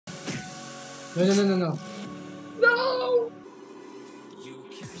No, no, no, no, no. No!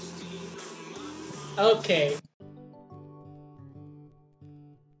 Okay.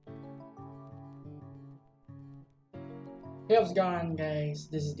 Hey, how's it going, guys?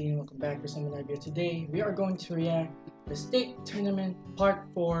 This is Dean. Welcome back for some video. Today, we are going to react the state tournament part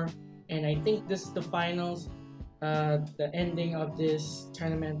 4, and I think this is the finals, the ending of this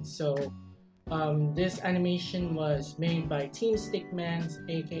tournament. So, this animation was made by Team Stickmans,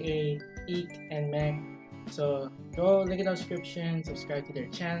 aka Eek and Meg. So go look at the description, subscribe to their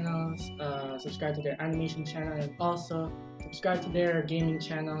channels, subscribe to their animation channel, and also subscribe to their gaming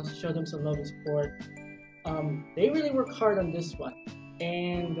channels. Show them some love and support. They really work hard on this one,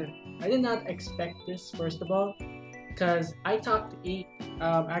 and I did not expect this, first of all, because I talked to Eek.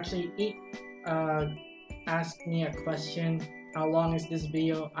 Actually, Eek asked me a question: how long is this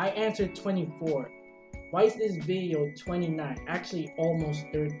video? I answered 24. Why is this video 29? Actually, almost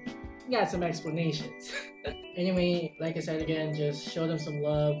 30. Got some explanations. Anyway, like I said again, just show them some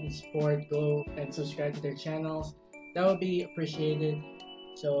love and support. Go and subscribe to their channels. That would be appreciated.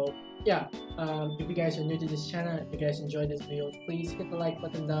 So yeah, if you guys are new to this channel, if you guys enjoyed this video, please hit the like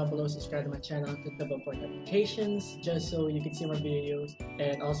button down below, subscribe to my channel, click the bell for notifications just so you can see my videos,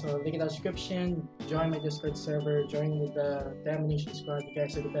 and also link in the description, join my Discord server, join with the Domination Squad. You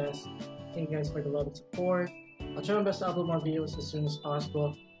guys are the best. Thank you guys for the love and support. I'll try my best to upload more videos as soon as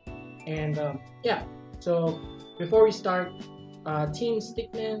possible. And yeah, so before we start, Team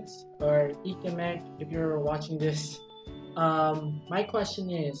Stickmans or Ikemek, if you're watching this, my question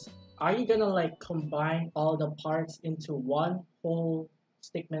is, are you gonna like combine all the parts into one whole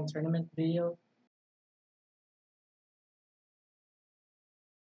Stickman tournament video?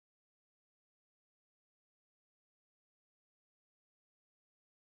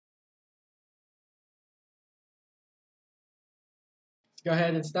 Let's go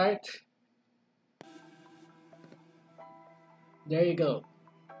ahead and start. There you go.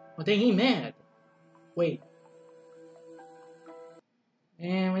 Oh dang, he mad. Wait.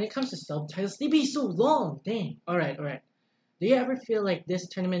 And when it comes to subtitles, they be so long. Dang. Alright, alright. Do you ever feel like this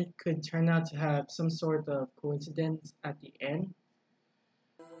tournament could turn out to have some sort of coincidence at the end?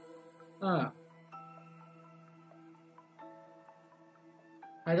 I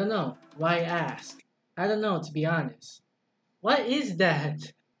don't know. Why ask? I don't know, to be honest. What is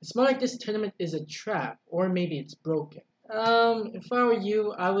that? It's more like this tournament is a trap, or maybe it's broken. If I were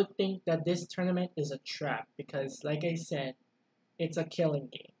you, I would think that this tournament is a trap because, like I said, it's a killing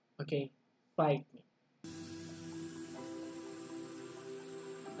game. Okay? Fight me.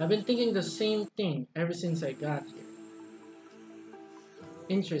 I've been thinking the same thing ever since I got here.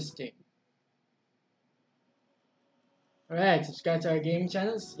 Interesting. Alright, subscribe to our gaming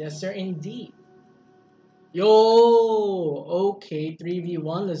channels? Yes, sir, indeed. Yo! Okay,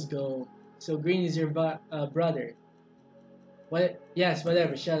 3v1, let's go. So green is your brother. What? Yes,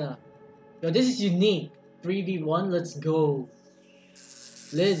 whatever, shut up. Yo, this is unique. 3v1, let's go.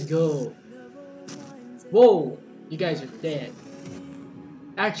 Let's go. Whoa! You guys are dead.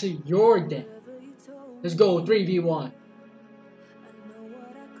 Actually, you're dead. Let's go, 3v1.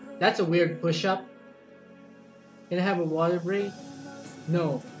 That's a weird push-up. Can I have a water break?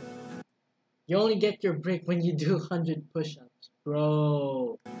 No. You only get your break when you do 100 push-ups.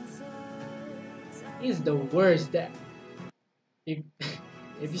 Bro. He's the worst. That if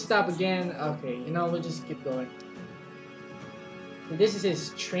if you stop again, okay, you know, we'll just keep going. So this is his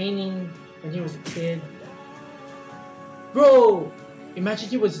training when he was a kid. Bro! Imagine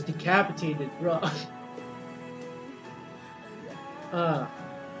he was decapitated, bro.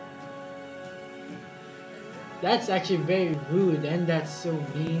 That's actually very rude and that's so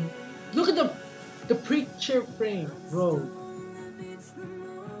mean. Look at the preacher frame, bro.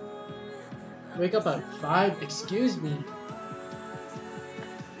 Wake up at 5? Excuse me.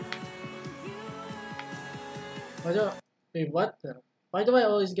 Wait, what the? Why do I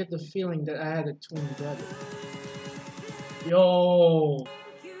always get the feeling that I had a twin brother? Yo!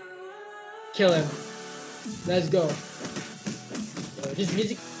 Kill him. Let's go. Yo, this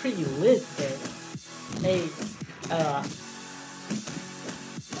music pretty lit, man. Hey,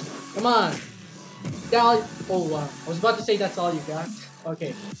 come on. That all, oh wow. I was about to say that's all you got.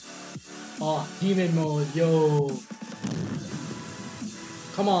 Okay. Oh, demon mode, yo.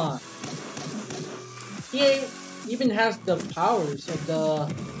 Come on. He even has the powers of the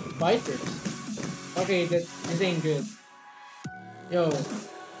fighters. Okay, this ain't good. Yo,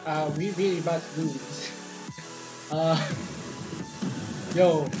 we really about to lose.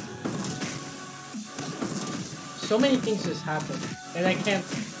 Yo. So many things just happened, and I can't,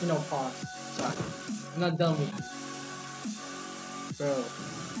 you know, pause. Sorry. I'm not done with you. Bro.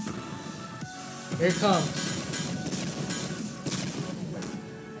 Here it comes.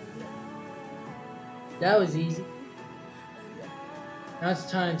 That was easy. Now it's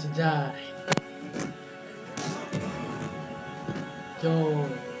time to die. Yo.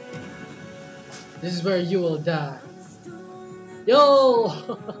 This is where you will die. Yo!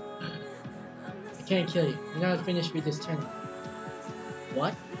 I can't kill you. You're not finished with this tournament.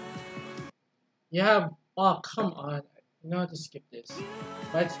 What? You have... Oh, come on. You know how to skip this.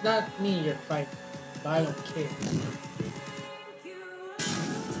 But it's not me you're fighting. But I don't care.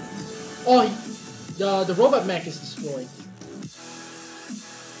 Oh, the robot mech is destroyed.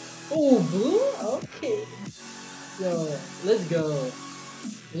 Oh, blue? Okay. Yo, let's go.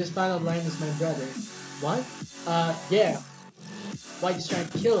 I just found out Lion is my brother. What? Yeah. White is trying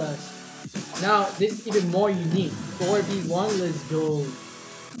to kill us. Now, this is even more unique. 4v1, let's go.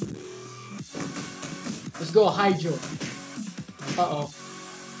 Let's go, Hydro. Uh-oh.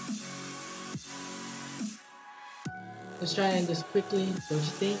 Let's try and end this quickly, don't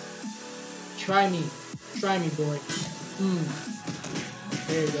you think? Try me. Try me, boy.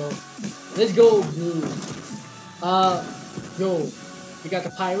 There you go. Let's go, blue. Yo. We got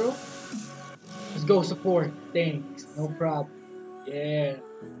the pyro. Let's go support. Thanks. No problem. Yeah.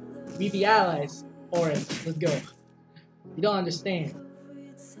 We be allies. Orange. Let's go. You don't understand.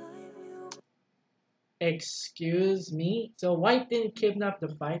 Excuse me? So White didn't kidnap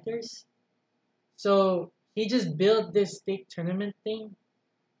the fighters? So he just built this stake tournament thing?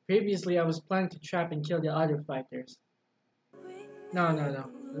 Previously I was planning to trap and kill the other fighters. No.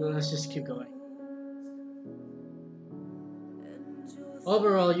 Let's just keep going.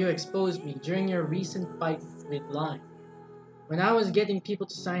 Overall, you exposed me during your recent fight with Lime. When I was getting people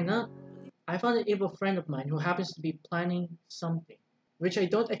to sign up, I found an evil friend of mine who happens to be planning something, which I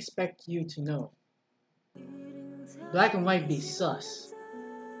don't expect you to know. Black and White be sus,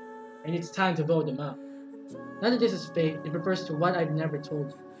 and it's time to vote them out. None of this is fake, it refers to what I've never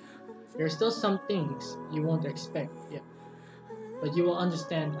told you. There are still some things you won't expect yet, but you will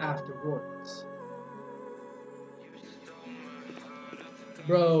understand afterwards.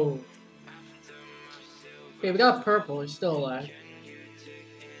 Bro. Okay, we got purple, it's still alive.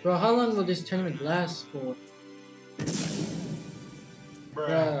 Bro, how long will this tournament last for?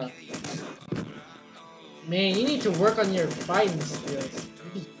 Bruh. Man, you need to work on your fighting skills.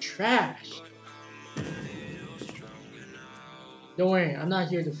 You be trash. Don't worry, I'm not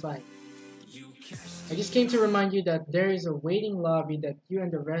here to fight. I just came to remind you that there is a waiting lobby that you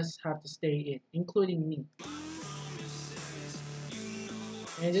and the rest have to stay in, including me.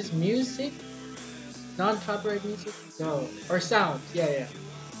 And this music, non-copyright music, no, or sound, yeah.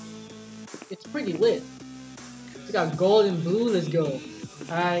 It's pretty lit. We got gold and blue, let's go.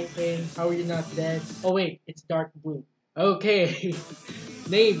 Hi, hey, how are you not dead? Oh wait, it's dark blue. Okay,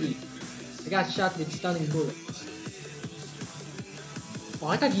 navy. I got shot with stunning bullets. Oh,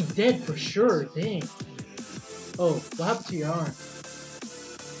 I thought he's dead for sure, dang. Oh, what happened to your arm?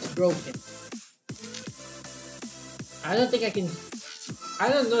 It's broken. I don't think I can... I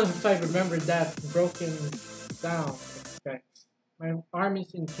don't know if I remember that broken sound effect. My arm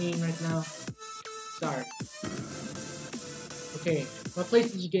is in pain right now. Sorry. Okay, what place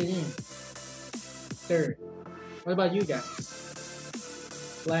did you get in? Third. What about you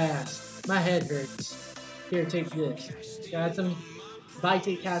guys? Last. My head hurts. Here, take this. Got some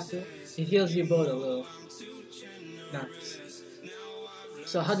Vitae Castle. It heals your boat a little. Nice.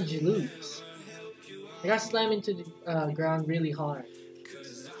 So how did you lose? I got slammed into the ground really hard.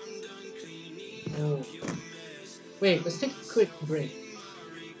 Oh. Wait, let's take a quick break.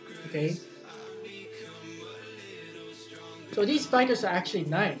 Okay. So these fighters are actually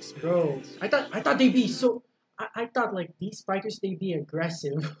nice, bro. I thought they'd be so... I thought like these fighters, they'd be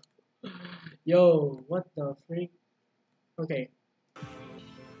aggressive. Yo, what the freak? Okay.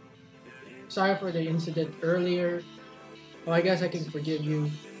 Sorry for the incident earlier. Oh, I guess I can forgive you.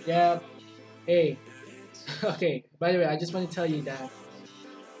 Yeah. Hey. Okay, by the way, I just want to tell you that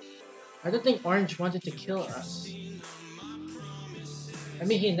I don't think Orange wanted to kill us. I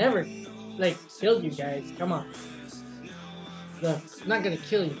mean, he never, like, killed you guys. Come on. Look, I'm not gonna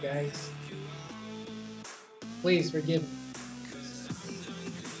kill you guys. Please forgive me.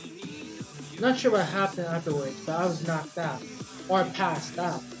 I'm not sure what happened afterwards, but I was knocked out. Or passed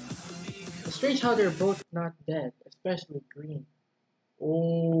out. It's strange how they're both not dead, especially Green.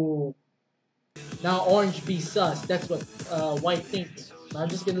 Oh. Now Orange be sus. That's what White thinks. I'm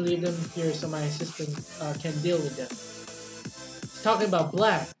just gonna leave them here so my assistant can deal with them. He's talking about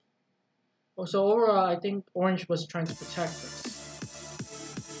Black. Oh, so overall, I think Orange was trying to protect us.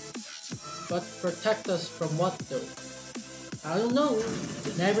 But protect us from what though? I don't know.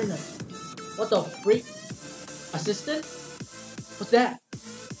 You never know. What the freak? Assistant? What's that?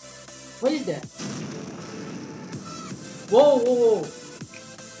 What is that? Whoa, whoa,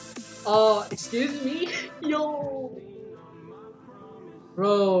 whoa. Excuse me? Yo!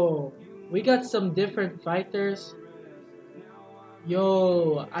 Bro, we got some different fighters.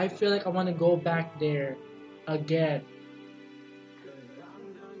 Yo, I feel like I want to go back there again.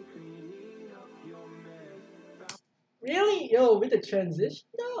 Really? Yo, with the transition?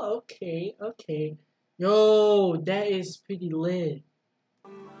 No, okay, okay. Yo, that is pretty lit.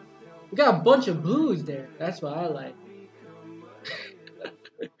 We got a bunch of blues there. That's what I like.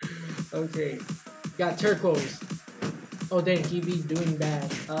 Okay. Got turquoise. Oh dang, he be doing bad.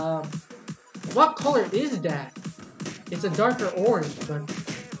 What color is that? It's a darker orange, but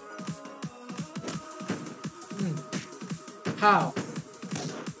how?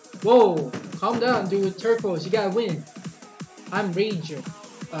 Whoa, calm down, dude. Turquoise, you gotta win. I'm Ranger,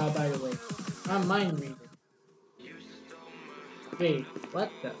 by the way. I'm Mind Reader. Wait,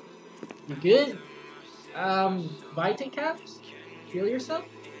 what the? You good? Vita caps? Heal yourself?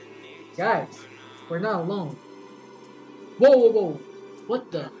 Guys, we're not alone. Whoa, whoa, whoa.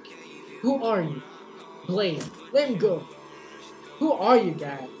 What the? Who are you? Blade, let him go. Who are you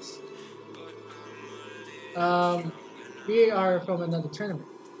guys? We are from another tournament.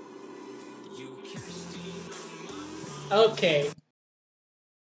 Okay.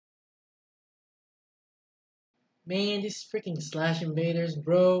 Man, these freaking Slash Invaders,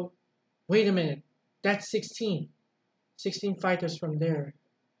 bro. Wait a minute. That's 16. 16 fighters from there.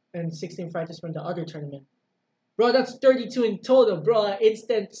 And 16 fighters from the other tournament. Bro, that's 32 in total, bro.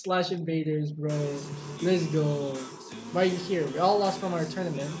 Instant Slash Invaders, bro. Let's go. Why are you here? We all lost from our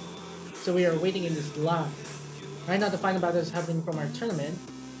tournament. So we are waiting in this line. Right now, the final battle is happening from our tournament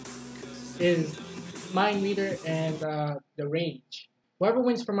is Mind Reader and the Rage. Whoever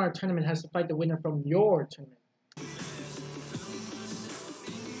wins from our tournament has to fight the winner from your tournament.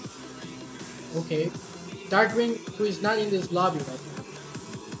 Okay. Darkwing, who is not in this lobby right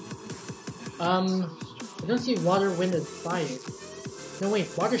now. I don't see water, wind, and fire. No wait,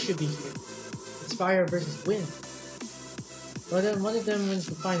 water should be here. It's fire versus wind. Well then, one of them wins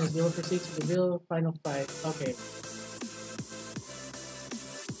the finals. They will proceed to the real final fight. Okay.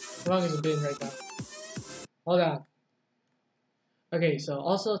 How long has it been right now? Hold on. Okay, so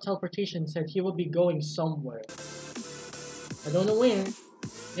also teleportation said he will be going somewhere. I don't know when.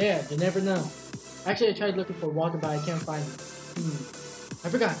 Yeah, you never know. Actually, I tried looking for water, but I can't find it. I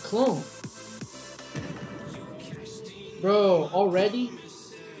forgot clone. Bro, already?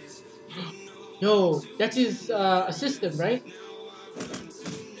 Yo, that's his assistant, right?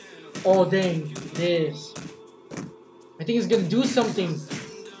 Oh dang, this. I think he's gonna do something.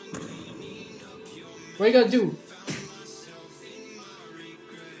 What are you gonna do?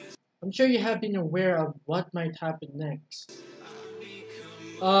 I'm sure you have been aware of what might happen next.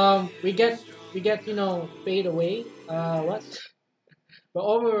 We get, you know, fade away. What? But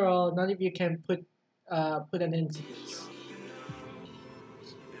overall, none of you can put an end to this.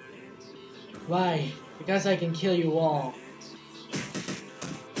 Why? Because I can kill you all.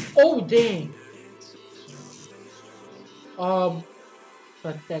 Oh dang!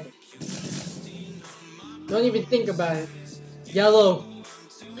 Pathetic. Don't even think about it. Yellow.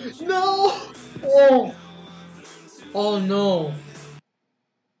 No! Oh! Oh no.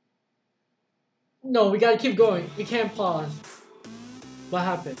 No, we gotta keep going. We can't pause. What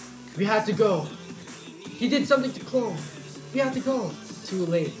happened? We had to go. He did something to clone. We have to go. Too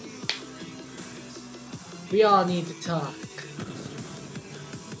late. We all need to talk.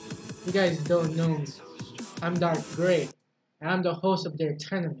 You guys don't know me. I'm Dark Gray, and I'm the host of their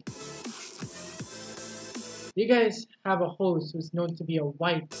tournament. You guys have a host who's known to be a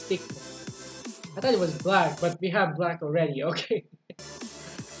white stickler. I thought it was black, but we have black already, okay?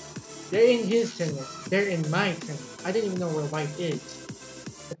 They're in his tournament. They're in my tournament. I didn't even know where white is.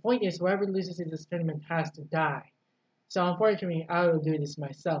 The point is, whoever loses in this tournament has to die. So unfortunately, I will do this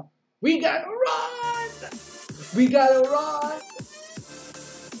myself. We gotta run! We gotta run!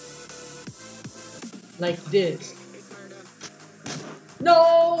 Like this.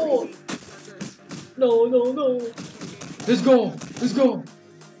 No! No, no, no. Let's go! Let's go!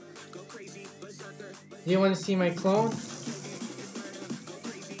 You wanna see my clone?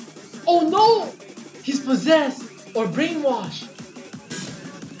 Oh no! He's possessed! Or brainwashed!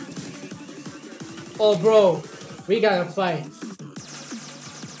 Oh bro, we gotta fight.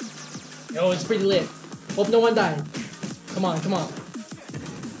 Yo, it's pretty lit. Hope no one died. Come on, come on.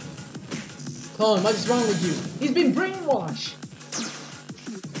 Clone, what is wrong with you? He's been brainwashed!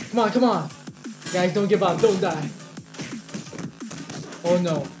 Come on, come on. Guys, don't give up, don't die. Oh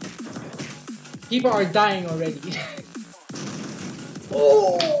no. People are dying already.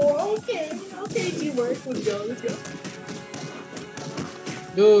 Oh, okay. Okay, teamwork. Let's go, let's go.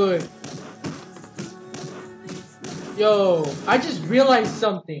 Dude. Yo, I just realized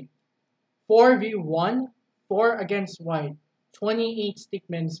something. 4v1, 4 against white. 28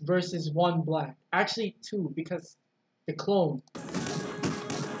 stickmans versus 1 black. Actually 2 because the clone.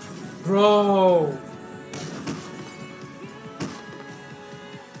 Bro.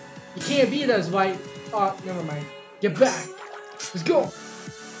 You can't beat us, white. Oh, never mind. Get back. Let's go.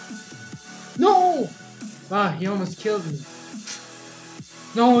 No! Ah, he almost killed me.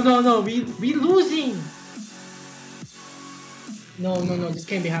 No, we losing. No, this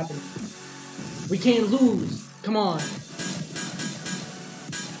can't be happening. We can't lose. Come on.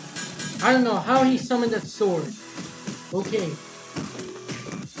 I don't know how he summoned that sword. Okay.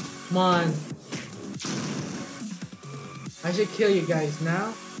 Come on. I should kill you guys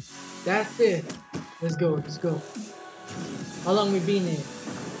now. That's it. Let's go, let's go. How long we been in?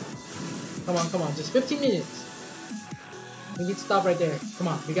 Come on, just 15 minutes. We need to stop right there. Come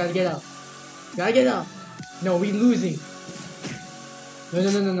on, we gotta get out. Gotta get out. No, we losing.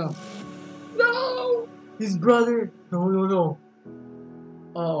 No. No! His brother. No.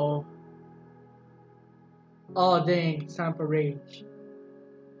 Uh-oh. Oh, dang. It's time for rage.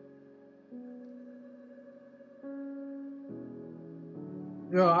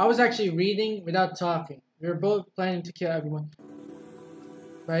 Yo, I was actually reading without talking. We were both planning to kill everyone.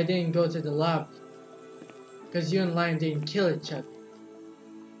 But I didn't go to the lobby. Because you and Lion didn't kill each other.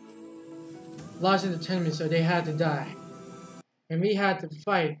 Lost in the tournament, so they had to die. And we had to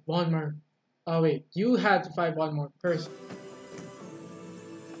fight one more. Oh wait, you had to fight one more person.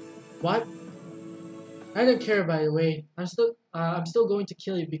 What? I don't care, by the way. I'm still going to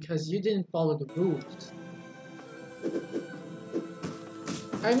kill you because you didn't follow the rules.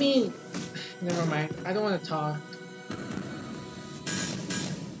 I mean, never mind. I don't want to talk.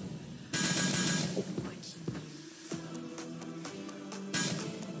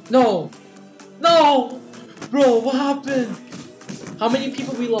 No! Bro, what happened? How many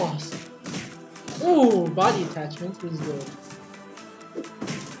people we lost? Ooh, body attachments was good.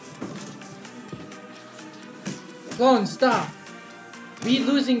 Clone, stop! We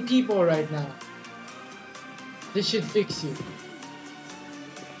losing people right now. This should fix you.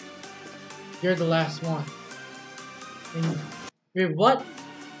 You're the last one. And wait, what?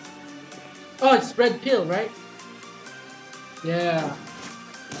 Oh, it's red pill, right? Yeah.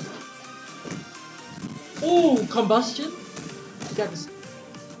 Ooh, combustion? You got this.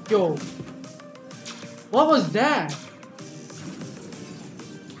 Yo. What was that?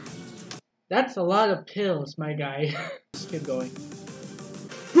 That's a lot of pills, my guy. Just keep going.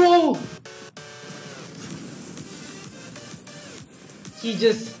 Bro! He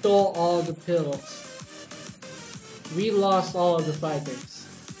just stole all the pills. We lost all of the fighters.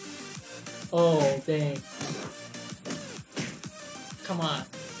 Oh, dang. Come on.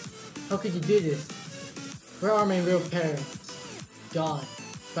 How could you do this? Where are my real parents? Gone.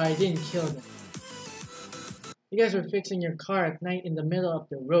 But I didn't kill them. You guys were fixing your car at night in the middle of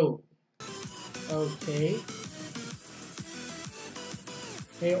the road. Okay.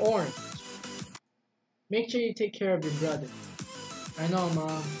 Hey, Orange. Make sure you take care of your brother. I know,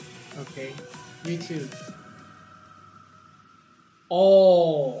 Mom. Okay. You too.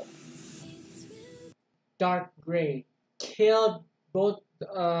 Oh. Dark gray. Killed both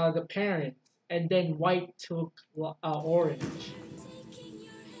the parents. And then white took orange.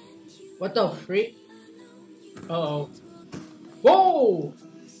 What the freak? Uh-oh. Whoa!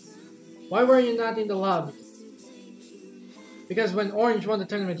 Why were you not in the lobby? Because when Orange won the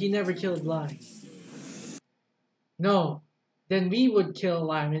tournament, he never killed Lime. No. Then we would kill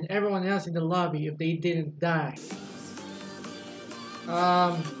Lime and everyone else in the lobby if they didn't die.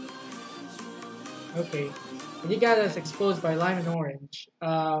 Okay. When you got us exposed by Lime and Orange,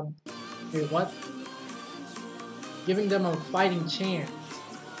 wait, what? Giving them a fighting chance.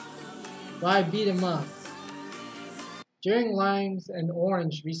 Why beat them up? During Lime's and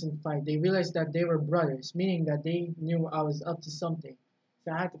Orange's recent fight, they realized that they were brothers, meaning that they knew I was up to something.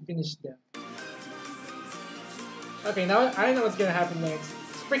 So I had to finish them. Okay, now I know what's gonna happen next.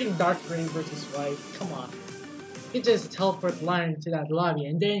 It's freaking dark green versus white. Come on. You just teleport Lime to that lobby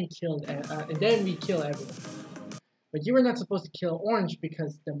and then we kill everyone. But you were not supposed to kill Orange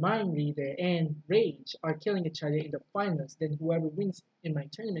because the Mind Reader and Rage are killing each other in the finals. Then whoever wins in my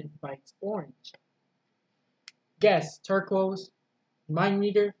tournament fights Orange. Guess, Turquoise, Mind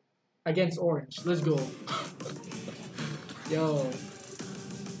Reader against Orange. Let's go. Yo.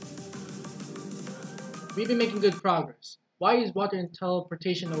 We've been making good progress. Why is water and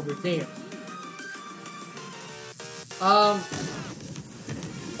teleportation over there? Oh,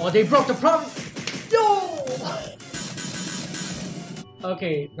 they broke the promise. Yo.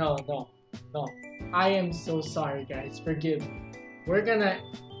 Okay, no. I am so sorry, guys. Forgive me. We're gonna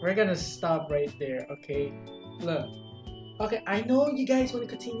stop right there. Okay, look. Okay, I know you guys want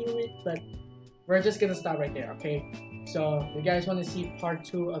to continue it, but we're just gonna stop right there. Okay. So, if you guys want to see part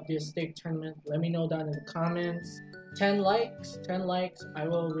 2 of this steak tournament, let me know down in the comments. 10 likes, I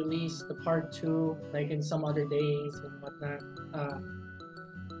will release the part 2 like in some other days and whatnot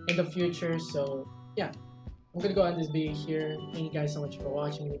in the future. So yeah, I'm gonna go end this video here. Thank you guys so much for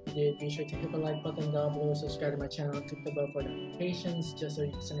watching. If you did, be sure to hit the like button down below, subscribe to my channel, and click the bell for notifications just so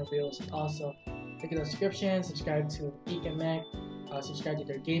you can send your videos. And also, click the description, subscribe to Geek and Mac, subscribe to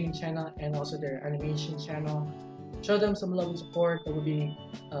their gaming channel and also their animation channel. Show them some love and support, that would be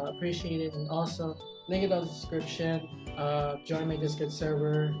appreciated. And also, link in the description. Join my Discord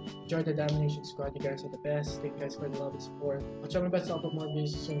server. Join the Domination Squad. You guys are the best. Thank you guys for the love and support. I'll try my best to upload more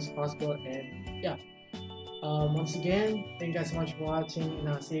videos as soon as possible. And yeah, once again, thank you guys so much for watching, and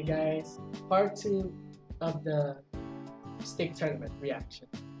I'll see you guys part 2 of the steak tournament reaction.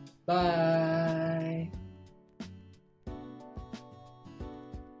 Bye.